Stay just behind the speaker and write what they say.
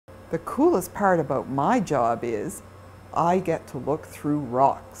The coolest part about my job is I get to look through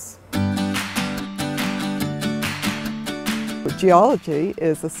rocks. Geology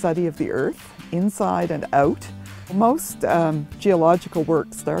is the study of the earth, inside and out. Most geological work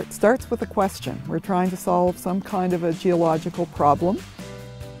starts with a question. We're trying to solve some kind of a geological problem.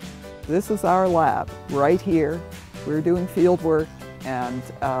 This is our lab right here. We're doing field work, and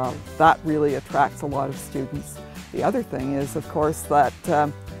that really attracts a lot of students. The other thing is, of course, that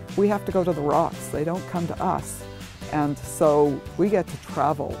we have to go to the rocks. They don't come to us. And so we get to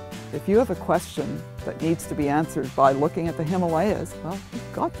travel. If you have a question that needs to be answered by looking at the Himalayas, well,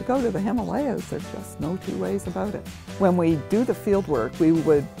 you've got to go to the Himalayas. There's just no two ways about it. When we do the field work, we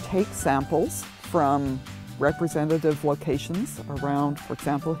would take samples from representative locations around, for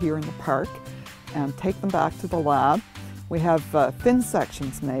example, here in the park, and take them back to the lab. We have thin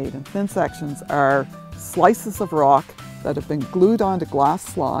sections made, and thin sections are slices of rock that have been glued onto glass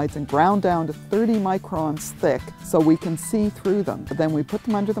slides and ground down to 30 microns thick so we can see through them. But then we put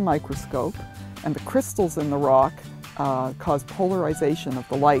them under the microscope, and the crystals in the rock cause polarization of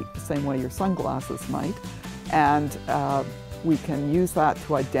the light, the same way your sunglasses might. And we can use that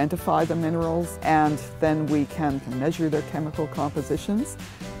to identify the minerals, and then we can measure their chemical compositions.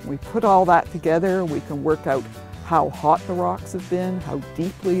 We put all that together, we can work out how hot the rocks have been, how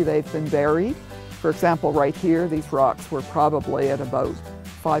deeply they've been buried. For example, right here, these rocks were probably at about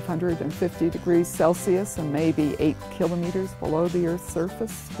 550 degrees Celsius and maybe 8 kilometers below the Earth's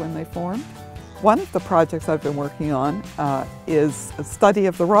surface when they formed. One of the projects I've been working on is a study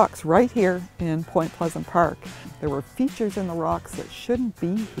of the rocks right here in Point Pleasant Park. There were features in the rocks that shouldn't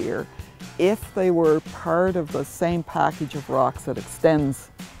be here if they were part of the same package of rocks that extends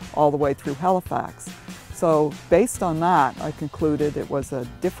all the way through Halifax. So based on that, I concluded it was a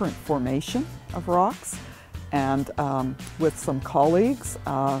different formation of rocks, and with some colleagues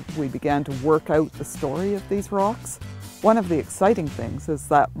we began to work out the story of these rocks. One of the exciting things is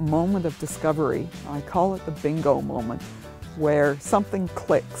that moment of discovery. I call it the bingo moment, where something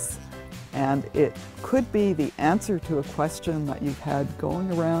clicks, and it could be the answer to a question that you've had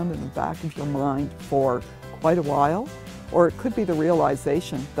going around in the back of your mind for quite a while, or it could be the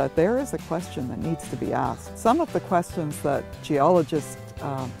realization that there is a question that needs to be asked. Some of the questions that geologists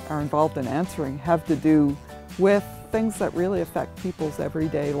are involved in answering have to do with things that really affect people's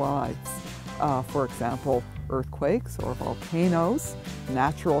everyday lives. For example, earthquakes or volcanoes,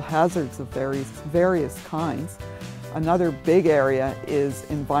 natural hazards of various kinds. Another big area is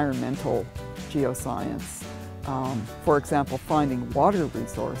environmental geoscience. For example, finding water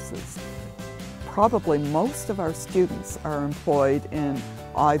resources. Probably most of our students are employed in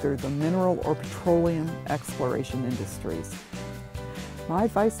either the mineral or petroleum exploration industries. My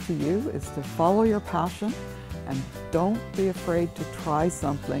advice to you is to follow your passion and don't be afraid to try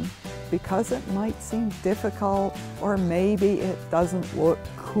something, because it might seem difficult or maybe it doesn't look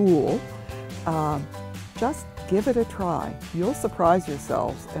cool. Just give it a try. You'll surprise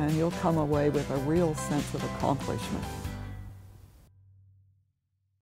yourselves and you'll come away with a real sense of accomplishment.